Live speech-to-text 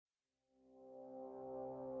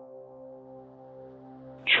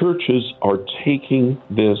churches are taking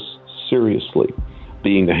this seriously,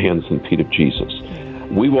 being the hands and feet of Jesus.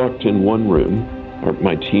 We walked in one room, or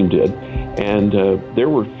my team did, and there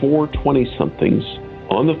were 4 20-somethings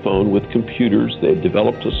on the phone with computers. They had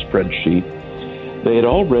developed a spreadsheet. They had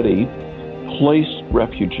already placed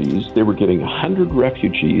refugees. They were getting 100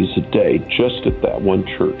 refugees a day just at that one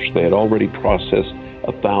church. They had already processed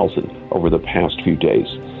 1,000 over the past few days.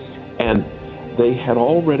 And they had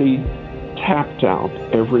already tapped out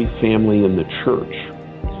every family in the church.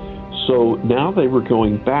 So now they were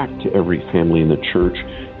going back to every family in the church.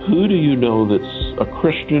 Who do you know that's a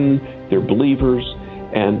Christian? They're believers,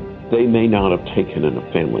 and they may not have taken in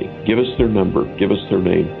a family. Give us their number. Give us their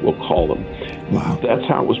name. We'll call them. Wow. That's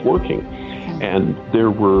how it was working. And there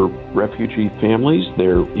were refugee families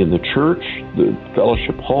there in the church, the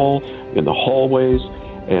fellowship hall, in the hallways,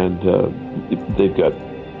 and they've got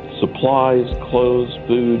supplies, clothes,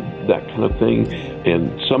 food, that kind of thing.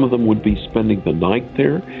 And some of them would be spending the night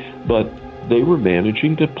there, but they were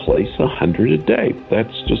managing to place 100 a day.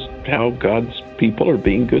 That's just how God's people are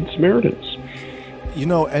being good Samaritans. You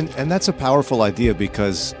know, and that's a powerful idea,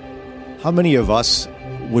 because how many of us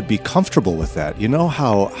would be comfortable with that? You know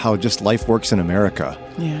how just life works in America.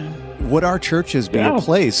 Yeah. Would our churches be a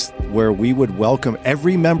place where we would welcome,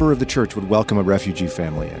 every member of the church would welcome a refugee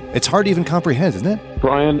family in? It's hard to even comprehend, isn't it?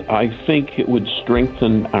 Brian, I think it would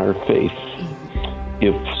strengthen our faith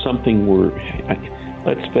if something were,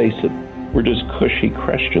 let's face it, we're just cushy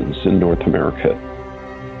Christians in North America.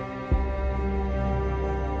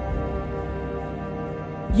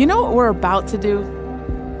 You know what we're about to do?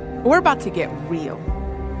 We're about to get real.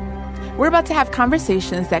 We're about to have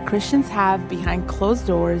conversations that Christians have behind closed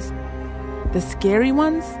doors. The scary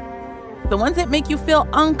ones, the ones that make you feel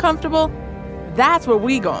uncomfortable, that's where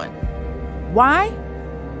we going. Why?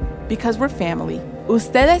 Because we're family.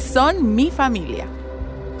 Ustedes son mi familia.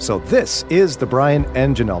 So this is the Brian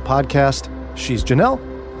and Janelle podcast. She's Janelle,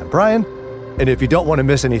 I'm Brian, and if you don't want to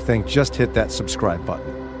miss anything, just hit that subscribe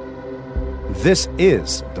button. This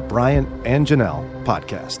is the Brian and Janelle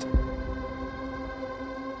podcast.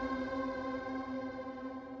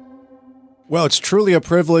 Well, it's truly a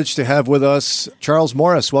privilege to have with us Charles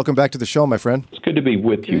Morris. Welcome back to the show, my friend. It's good to be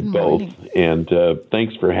with you both, and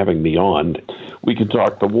thanks for having me on. We can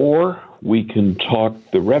talk the war. We can talk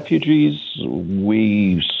the refugees.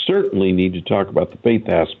 We certainly need to talk about the faith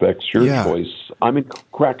aspects, your choice. I'm in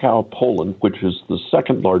Krakow, Poland, which is the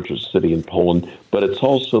second largest city in Poland, but it's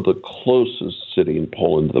also the closest city in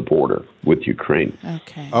Poland to the border with Ukraine.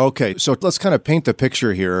 Okay, so let's kind of paint the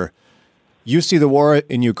picture here. You see the war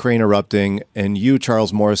in Ukraine erupting, and you,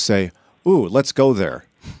 Charles Morris, say, ooh, let's go there.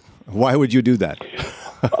 Why would you do that?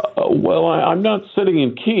 Well, I'm not sitting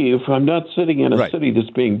in Kyiv. I'm not sitting in a city that's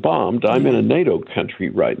being bombed. I'm in a NATO country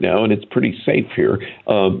right now, and it's pretty safe here.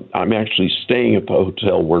 I'm actually staying at the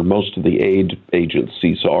hotel where most of the aid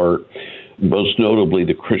agencies are. Most notably,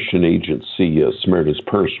 the Christian agency, Samaritan's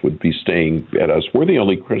Purse, would be staying at us. We're the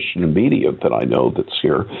only Christian media that I know that's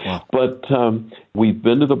here. Wow. But we've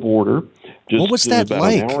been to the border. Just what was that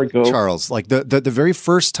like, Charles? Like the very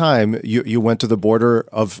first time you went to the border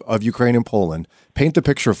of Ukraine and Poland, paint the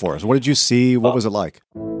picture for us. What did you see? What was it like?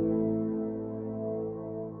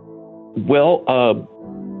 Well,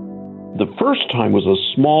 the first time was a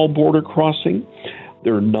small border crossing.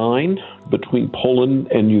 There are 9 between Poland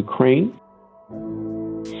and Ukraine.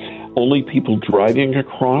 Only people driving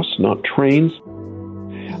across, not trains.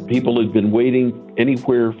 People had been waiting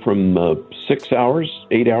anywhere from 6 hours,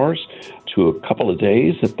 8 hours, to a couple of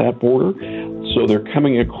days at that border. So they're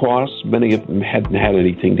coming across. Many of them hadn't had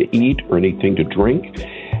anything to eat or anything to drink.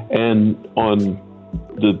 And on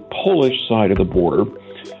the Polish side of the border,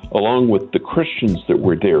 along with the Christians that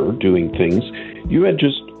were there doing things, you had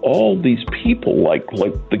just all these people, like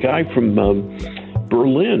the guy from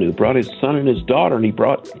Berlin who brought his son and his daughter, and he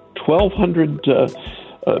brought 1,200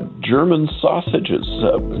 German sausages,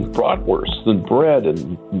 bratwurst and bread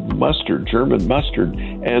and mustard, German mustard,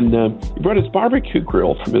 and he brought his barbecue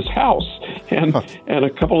grill from his house and a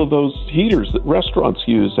couple of those heaters that restaurants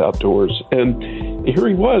use outdoors. And here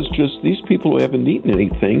he was, just these people who haven't eaten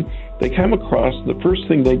anything. They come across, and the first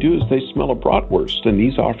thing they do is they smell a bratwurst, and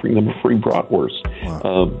he's offering them a free bratwurst.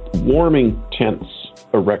 Wow. Warming tents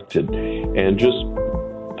erected, and just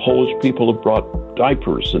Polish people have brought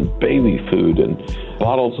diapers and baby food and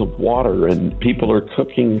bottles of water, and people are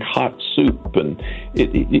cooking hot soup. And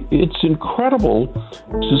it's incredible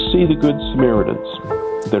to see the Good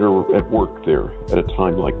Samaritans that are at work there at a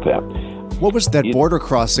time like that. What was that border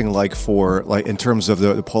crossing like in terms of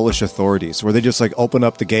the Polish authorities? Were they just like open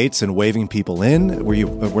up the gates and waving people in?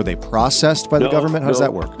 Were they processed by the government? How does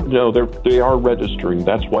that work? No, they are registering.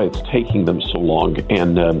 That's why it's taking them so long.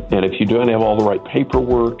 And if you don't have all the right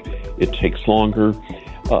paperwork, it takes longer.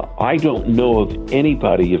 I don't know of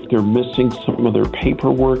anybody, if they're missing some of their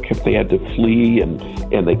paperwork, if they had to flee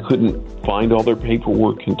and they couldn't find all their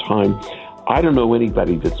paperwork in time. I don't know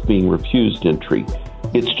anybody that's being refused entry.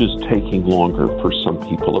 It's just taking longer for some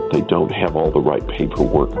people if they don't have all the right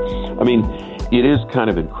paperwork. I mean, it is kind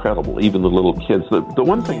of incredible, even the little kids. The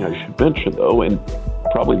one thing I should mention, though, and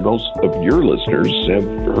probably most of your listeners have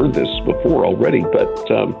heard this before already, but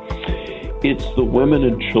it's the women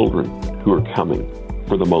and children who are coming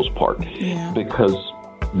for the most part, because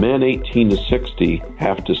men 18 to 60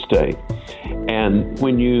 have to stay. And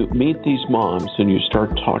when you meet these moms and you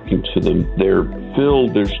start talking to them, they're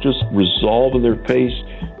filled, there's just resolve in their face,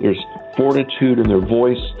 there's fortitude in their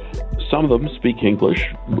voice. Some of them speak English.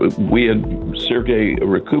 We had Sergei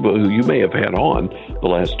Rakuba, who you may have had on the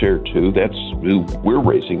last day or two. That's who we're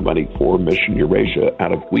raising money for, Mission Eurasia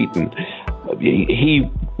out of Wheaton. He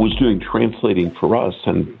was doing translating for us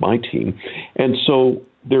and my team. And so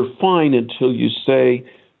they're fine until you say,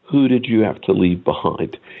 who did you have to leave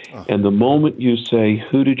behind? And the moment you say,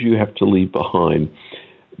 who did you have to leave behind,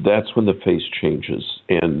 that's when the face changes.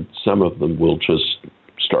 And some of them will just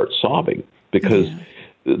start sobbing because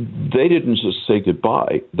they didn't just say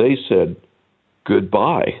goodbye. They said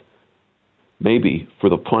goodbye, maybe for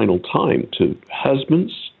the final time, to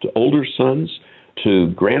husbands, to older sons, to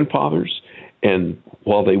grandfathers. And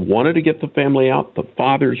while they wanted to get the family out, the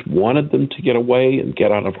fathers wanted them to get away and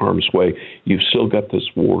get out of harm's way. You've still got this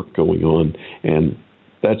war going on, and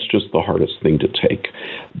that's just the hardest thing to take.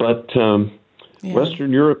 But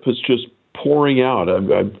Western Europe is just pouring out.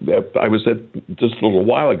 I was at, just a little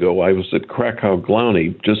while ago, I was at Krakow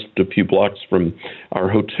Glauni, just a few blocks from our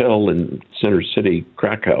hotel in Center City,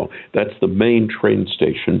 Krakow. That's the main train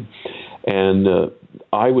station. And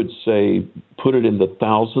I would say put it in the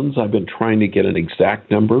thousands. I've been trying to get an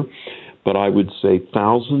exact number, but I would say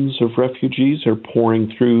thousands of refugees are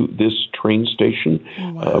pouring through this train station,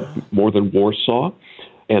 more than Warsaw,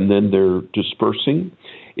 and then they're dispersing.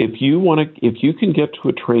 If you can get to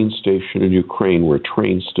a train station in Ukraine where a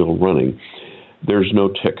train's still running, there's no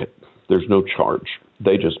ticket, there's no charge.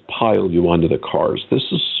 They just pile you onto the cars. This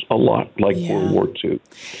is a lot like World War II.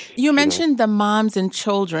 You mentioned the moms and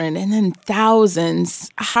children, and then thousands.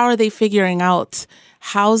 How are they figuring out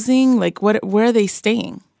housing? Like, where are they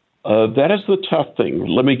staying? That is the tough thing.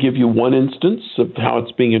 Let me give you one instance of how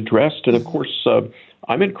it's being addressed. And of course,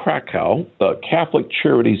 I'm in Krakow. Catholic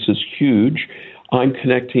Charities is huge. I'm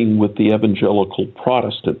connecting with the evangelical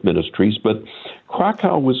Protestant ministries, but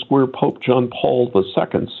Krakow was where Pope John Paul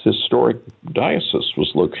II's historic diocese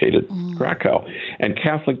was located, Krakow. And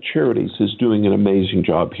Catholic Charities is doing an amazing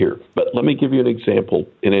job here. But let me give you an example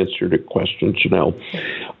in answer to your question, Janelle.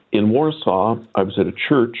 In Warsaw, I was at a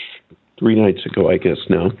church 3 nights ago, I guess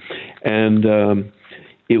now, and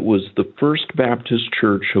it was the First Baptist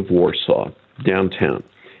Church of Warsaw, downtown.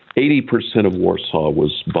 80% of Warsaw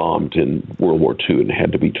was bombed in World War II and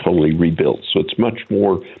had to be totally rebuilt. So it's much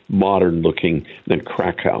more modern looking than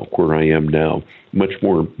Krakow, where I am now, much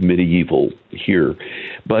more medieval here.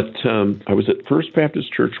 But I was at First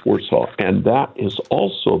Baptist Church, Warsaw, and that is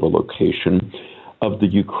also the location of the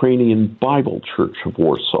Ukrainian Bible Church of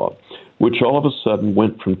Warsaw, which all of a sudden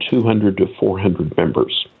went from 200 to 400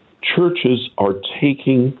 members. Churches are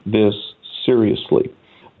taking this seriously,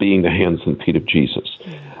 being the hands and feet of Jesus.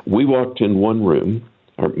 We walked in one room,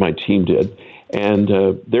 or my team did, and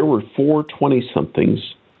there were 4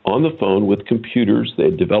 20-somethings on the phone with computers. They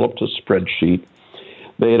had developed a spreadsheet.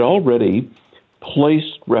 They had already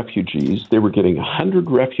placed refugees. They were getting 100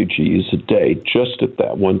 refugees a day just at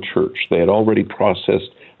that one church. They had already processed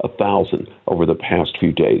 1,000 over the past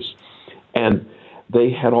few days. And they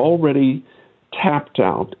had already tapped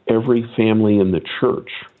out every family in the church.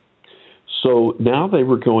 So now they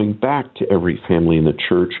were going back to every family in the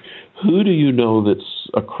church. Who do you know that's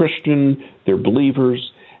a Christian? They're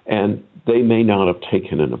believers, and they may not have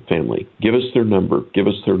taken in a family. Give us their number. Give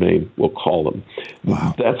us their name. We'll call them.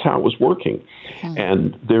 Wow. That's how it was working.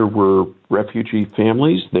 And there were refugee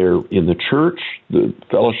families there in the church, the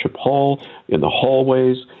fellowship hall, in the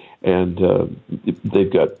hallways, and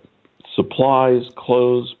they've got supplies,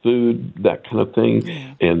 clothes, food, that kind of thing.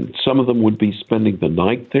 And some of them would be spending the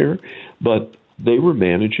night there, but they were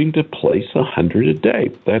managing to place 100 a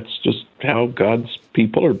day. That's just how God's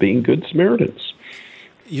people are being good Samaritans.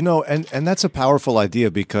 You know, and that's a powerful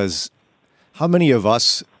idea, because how many of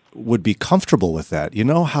us would be comfortable with that. You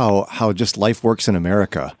know how just life works in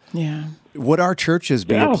America. Yeah. Would our churches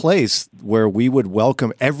be a place where we would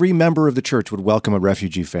welcome, every member of the church would welcome a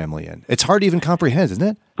refugee family in? It's hard to even comprehend, isn't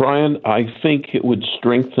it? Brian, I think it would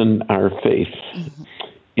strengthen our faith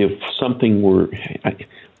if something were,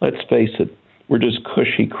 let's face it, we're just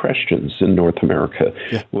cushy Christians in North America.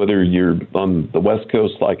 Yeah. Whether you're on the West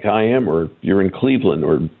Coast like I am, or you're in Cleveland,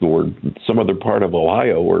 or some other part of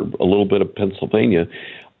Ohio, or a little bit of Pennsylvania,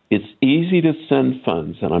 it's easy to send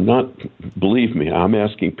funds. And I'm not, believe me, I'm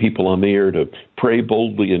asking people on the air to pray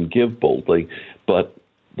boldly and give boldly. But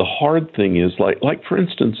the hard thing is, like for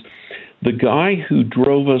instance, the guy who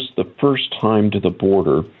drove us the first time to the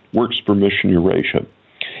border works for Mission Eurasia.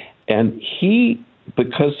 And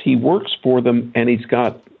because he works for them and he's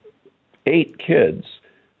got 8 kids,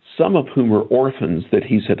 some of whom are orphans that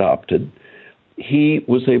he's adopted, he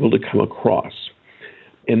was able to come across.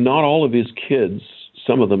 And not all of his kids,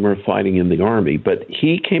 some of them are fighting in the army, but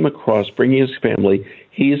he came across bringing his family.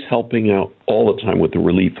 He is helping out all the time with the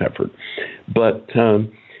relief effort. But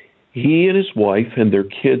he and his wife and their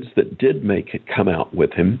kids that did make it come out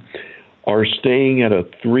with him are staying at a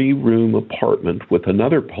 3-room apartment with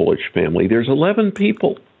another Polish family. There's 11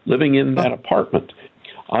 people living in that apartment.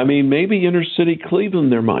 I mean, maybe inner city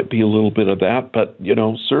Cleveland, there might be a little bit of that, but,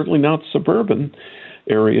 certainly not suburban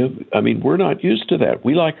area. I mean, we're not used to that.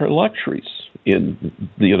 We like our luxuries in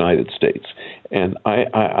the United States. And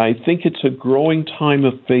I think it's a growing time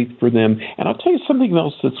of faith for them. And I'll tell you something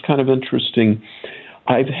else that's kind of interesting.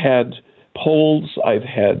 I've had Poles, I've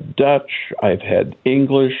had Dutch, I've had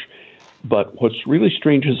English, but what's really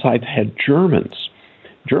strange is I've had Germans.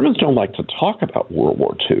 Germans don't like to talk about World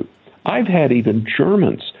War II. I've had even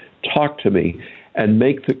Germans talk to me and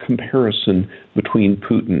make the comparison between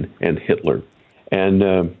Putin and Hitler. And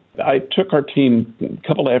I took our team a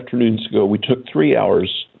couple of afternoons ago. We took 3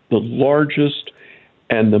 hours, the largest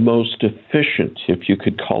and the most efficient, if you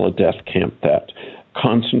could call a death camp that,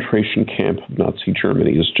 concentration camp of Nazi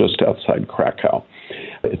Germany is just outside Krakow.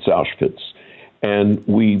 It's Auschwitz. And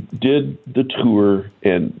we did the tour,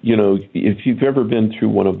 and, if you've ever been through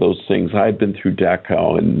one of those things, I've been through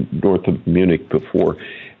Dachau and north of Munich before,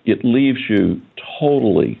 it leaves you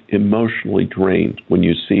totally emotionally drained when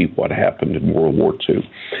you see what happened in World War II.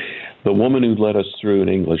 The woman who led us through in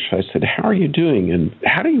English, I said, "How are you doing? And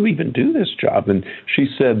how do you even do this job?" And she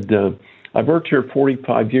said, "I've worked here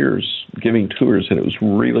 45 years giving tours, and it was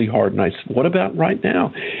really hard." And I said, "What about right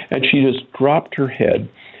now?" And she just dropped her head.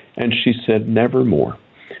 And she said, "Never more,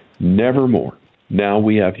 never more. Now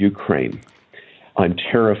we have Ukraine. I'm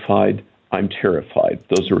terrified. I'm terrified."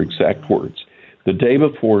 Those are exact words. The day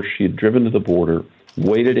before, she had driven to the border,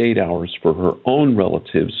 waited 8 hours for her own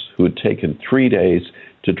relatives who had taken 3 days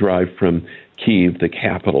to drive from Kyiv, the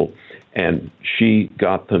capital. And she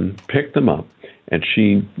got them, picked them up, and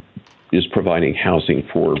she is providing housing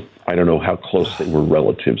for, I don't know how close they were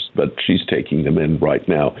relatives, but she's taking them in right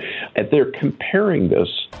now. And they're comparing this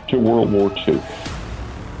to World War II.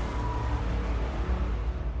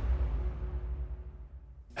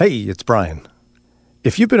 Hey, it's Brian.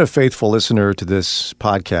 If you've been a faithful listener to this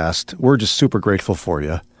podcast, we're just super grateful for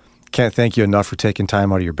you. Can't thank you enough for taking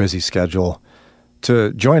time out of your busy schedule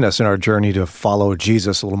to join us in our journey to follow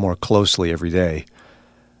Jesus a little more closely every day.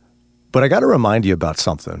 But I got to remind you about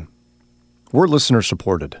something. We're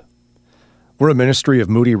listener-supported. We're a ministry of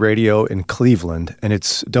Moody Radio in Cleveland, and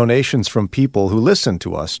it's donations from people who listen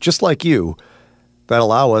to us, just like you, that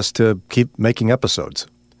allow us to keep making episodes.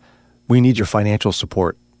 We need your financial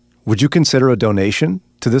support. Would you consider a donation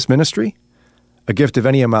to this ministry? A gift of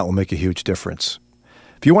any amount will make a huge difference.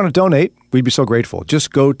 If you want to donate, we'd be so grateful.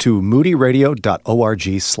 Just go to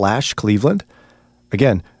moodyradio.org/Cleveland.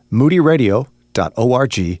 Again,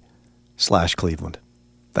 moodyradio.org/Cleveland.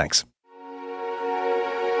 Thanks.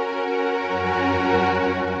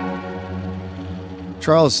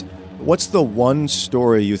 Charles, what's the one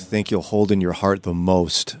story you think you'll hold in your heart the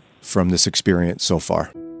most from this experience so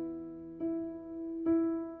far?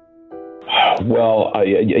 Well,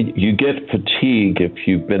 you get fatigue if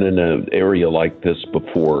you've been in an area like this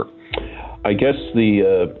before. I guess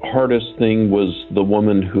the hardest thing was the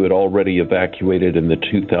woman who had already evacuated in the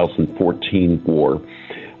 2014 war.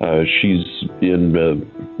 She's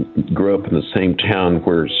grew up in the same town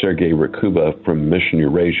where Sergei Rakuba from Mission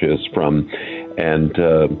Eurasia is from, and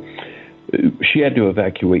she had to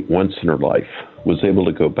evacuate once in her life, was able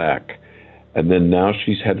to go back, and then now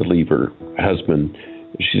she's had to leave her husband.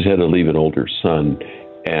 She's had to leave an older son,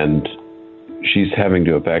 and she's having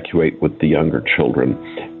to evacuate with the younger children.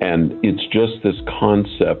 And it's just this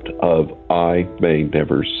concept of, I may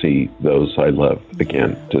never see those I love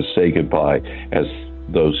again, to say goodbye, as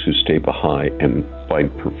those who stay behind and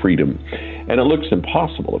fight for freedom. And it looks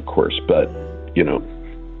impossible, of course, but,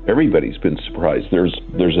 everybody's been surprised. There's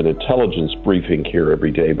an intelligence briefing here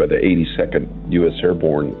every day by the 82nd U.S.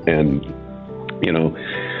 Airborne, and,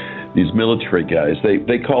 these military guys,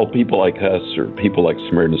 they call people like us or people like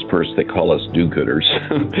Samaritan's Purse, they call us do-gooders.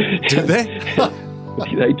 Do they?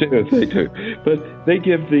 They do. But they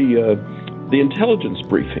give the intelligence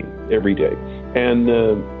briefing every day, and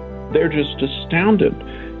they're just astounded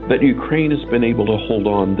that Ukraine has been able to hold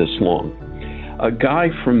on this long. A guy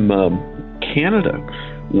from Canada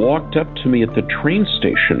walked up to me at the train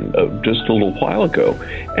station just a little while ago,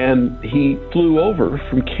 and he flew over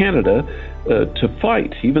from Canada to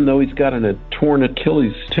fight, even though he's got a torn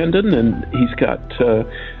Achilles tendon, and he's got,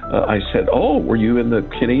 I said, "Oh, were you in the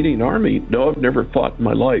Canadian Army?" "No, I've never fought in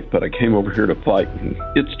my life, but I came over here to fight." And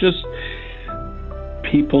it's just,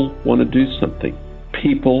 people want to do something.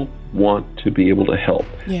 People want to be able to help.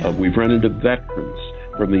 Yeah. We've run into veterans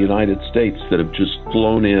from the United States that have just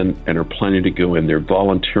flown in and are planning to go in. They're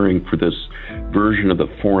volunteering for this version of the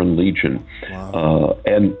Foreign Legion. Wow.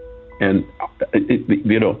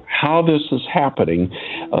 How this is happening.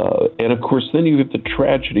 And of course, then you have the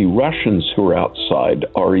tragedy. Russians who are outside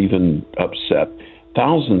are even upset.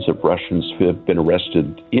 Thousands of Russians have been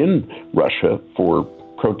arrested in Russia for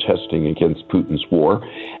protesting against Putin's war.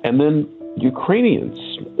 And then Ukrainians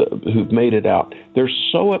who've made it out, they're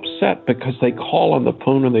so upset because they call on the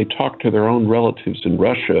phone and they talk to their own relatives in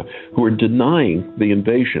Russia who are denying the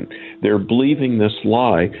invasion. They're believing this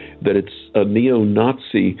lie that it's a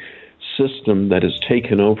neo-Nazi system that has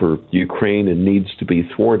taken over Ukraine and needs to be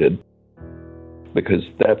thwarted, because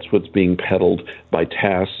that's what's being peddled by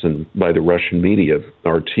TASS and by the Russian media,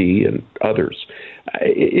 RT and others.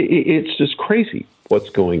 It's just crazy what's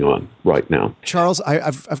going on right now. Charles,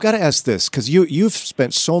 I've got to ask this, because you've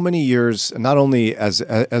spent so many years, not only as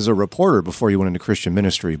a reporter before you went into Christian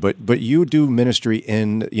ministry, but you do ministry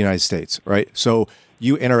in the United States, right? So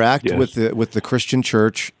you interact with the Christian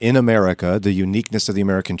church in America, the uniqueness of the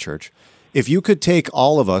American church. If you could take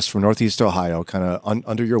all of us from Northeast Ohio kind of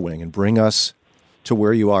under your wing and bring us to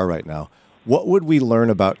where you are right now, what would we learn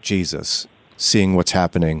about Jesus seeing what's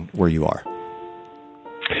happening where you are?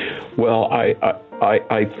 Well,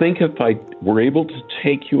 I think if I were able to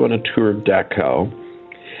take you on a tour of Dachau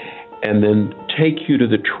and then take you to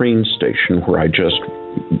the train station where I just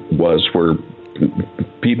was, where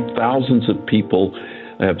thousands of people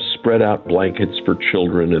have spread out blankets for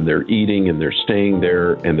children, and they're eating and they're staying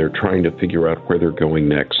there and they're trying to figure out where they're going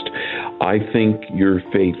next, I think your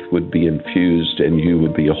faith would be infused and you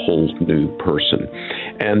would be a whole new person.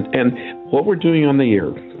 And what we're doing on the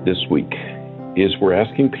air this week is we're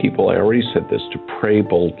asking people, I already said this, to pray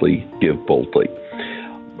boldly, give boldly.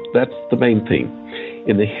 That's the main theme.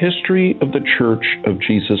 In the history of the Church of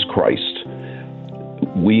Jesus Christ,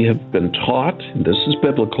 we have been taught, and this is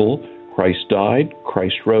biblical, Christ died,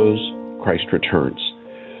 Christ rose, Christ returns.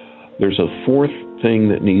 There's a fourth thing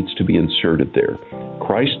that needs to be inserted there.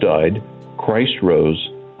 Christ died, Christ rose,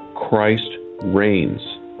 Christ reigns.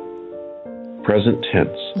 Present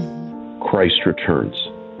tense, Christ returns.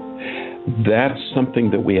 That's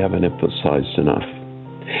something that we haven't emphasized enough.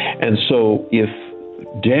 And so if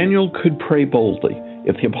Daniel could pray boldly,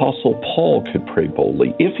 if the Apostle Paul could pray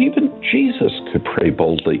boldly, if even Jesus could pray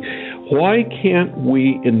boldly, why can't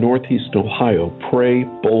we in Northeast Ohio pray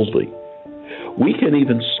boldly? We can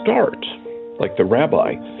even start, like the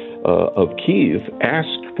rabbi of Kiev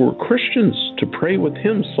asked for Christians to pray with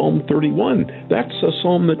him, Psalm 31. That's a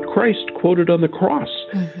psalm that Christ quoted on the cross.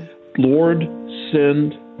 Mm-hmm. Lord,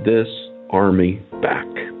 send this army back.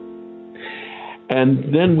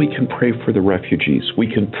 And then we can pray for the refugees. We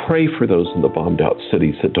can pray for those in the bombed out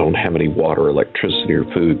cities that don't have any water, electricity, or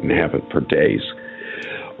food and haven't for days.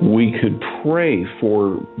 We could pray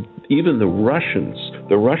for even the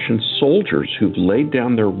Russian soldiers who've laid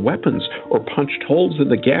down their weapons or punched holes in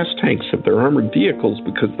the gas tanks of their armored vehicles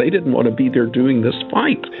because they didn't want to be there doing this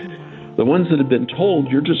fight. The ones that have been told,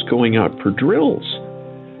 you're just going out for drills.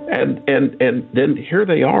 And then here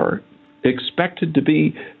they are, expected to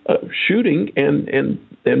be shooting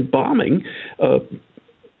and bombing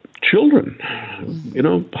children,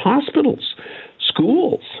 hospitals,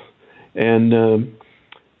 schools, and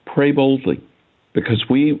pray boldly, because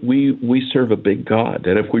we serve a big God.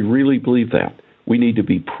 And if we really believe that, we need to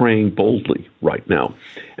be praying boldly right now.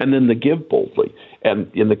 And then to give boldly.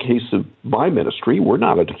 And in the case of my ministry, we're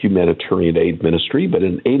not a humanitarian aid ministry, but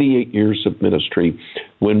in 88 years of ministry,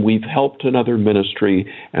 when we've helped another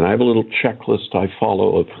ministry, and I have a little checklist I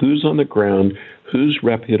follow of who's on the ground, who's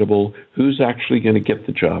reputable, who's actually going to get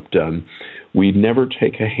the job done, We never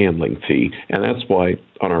take a handling fee, and that's why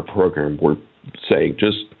on our program we're saying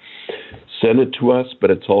just send it to us, but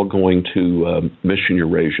it's all going to Mission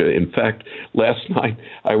Eurasia. In fact, last night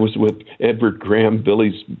I was with Edward Graham,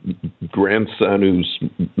 Billy's grandson, who's,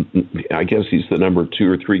 I guess he's the number 2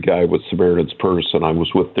 or 3 guy with Samaritan's Purse, and I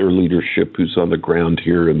was with their leadership who's on the ground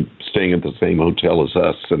here and staying at the same hotel as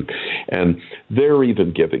us, and they're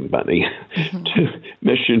even giving money to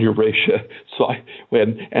Mission Eurasia. So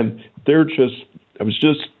I was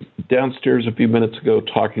just downstairs a few minutes ago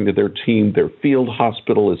talking to their team. Their field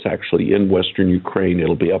hospital is actually in Western Ukraine.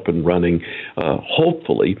 It'll be up and running,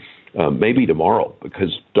 hopefully, maybe tomorrow,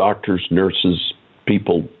 because doctors, nurses,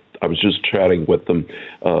 people, I was just chatting with them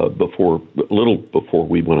a little before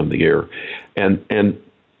we went on the air. And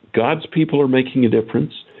God's people are making a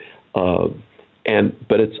difference.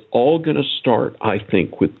 But it's all going to start, I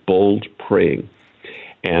think, with bold praying.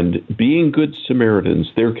 And being good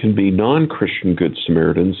Samaritans, there can be non-Christian good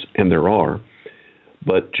Samaritans, and there are,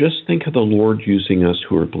 but just think of the Lord using us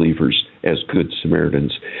who are believers as good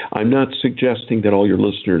Samaritans. I'm not suggesting that all your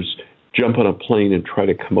listeners jump on a plane and try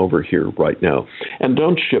to come over here right now. And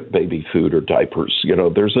don't ship baby food or diapers.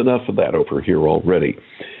 There's enough of that over here already.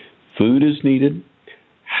 Food is needed.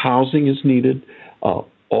 Housing is needed.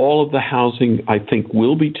 All of the housing, I think,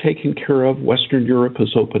 will be taken care of. Western Europe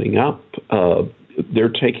is opening up. They're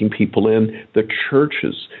taking people in. The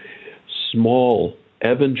churches, small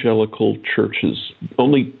evangelical churches,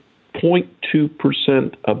 only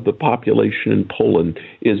 0.2% of the population in Poland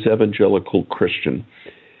is evangelical Christian.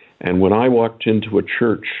 And when I walked into a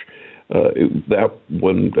church, that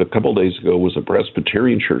one a couple of days ago was a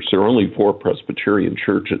Presbyterian church. There are only 4 Presbyterian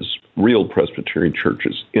churches, real Presbyterian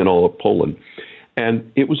churches in all of Poland.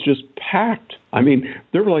 And it was just packed. I mean,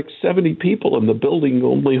 there were like 70 people in the building,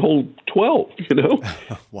 only hold 12,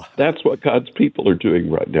 Wow. That's what God's people are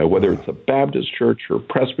doing right now, whether it's a Baptist church or a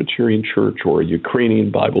Presbyterian church or a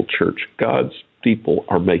Ukrainian Bible church. God's people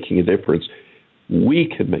are making a difference. We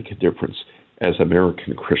can make a difference as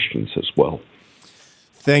American Christians as well.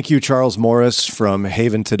 Thank you, Charles Morris from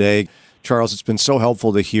Haven Today. Charles, it's been so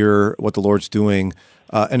helpful to hear what the Lord's doing.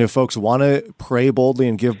 And if folks want to pray boldly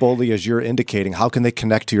and give boldly, as you're indicating, how can they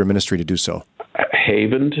connect to your ministry to do so?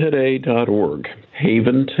 HavenToday.org.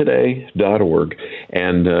 HavenToday.org.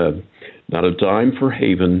 And not a dime for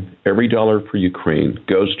Haven. Every dollar for Ukraine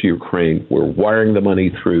goes to Ukraine. We're wiring the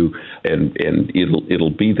money through, and it'll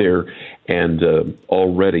be there. And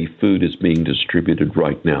already food is being distributed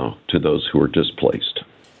right now to those who are displaced.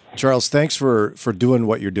 Charles, thanks for doing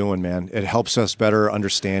what you're doing, man. It helps us better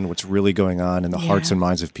understand what's really going on in the hearts and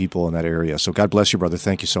minds of people in that area. So God bless you, brother.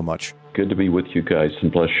 Thank you so much. Good to be with you guys,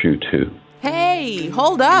 and bless you too. Hey,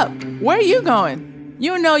 hold up. Where are you going?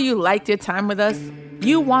 You know you liked your time with us.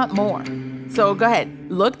 You want more. So go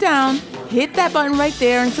ahead, look down, hit that button right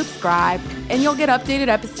there and subscribe, and you'll get updated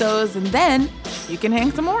episodes, and then you can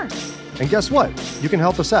hang some more. And guess what? You can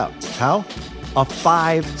help us out. How? A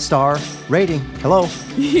 5-star rating. Hello.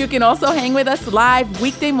 You can also hang with us live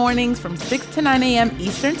weekday mornings from 6 to 9 a.m.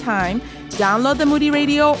 Eastern Time. Download the Moody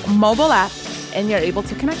Radio mobile app, and you're able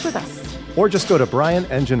to connect with us. Or just go to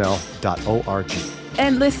brianandjanelle.org.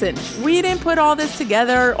 And listen, we didn't put all this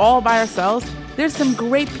together all by ourselves. There's some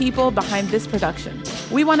great people behind this production.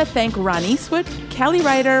 We want to thank Ron Eastwood, Kelly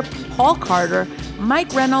Ryder, Paul Carter,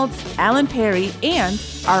 Mike Reynolds, Alan Perry, and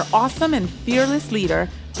our awesome and fearless leader,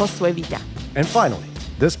 Josue Villa. And finally,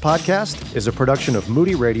 this podcast is a production of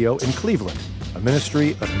Moody Radio in Cleveland, a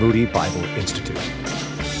ministry of Moody Bible Institute.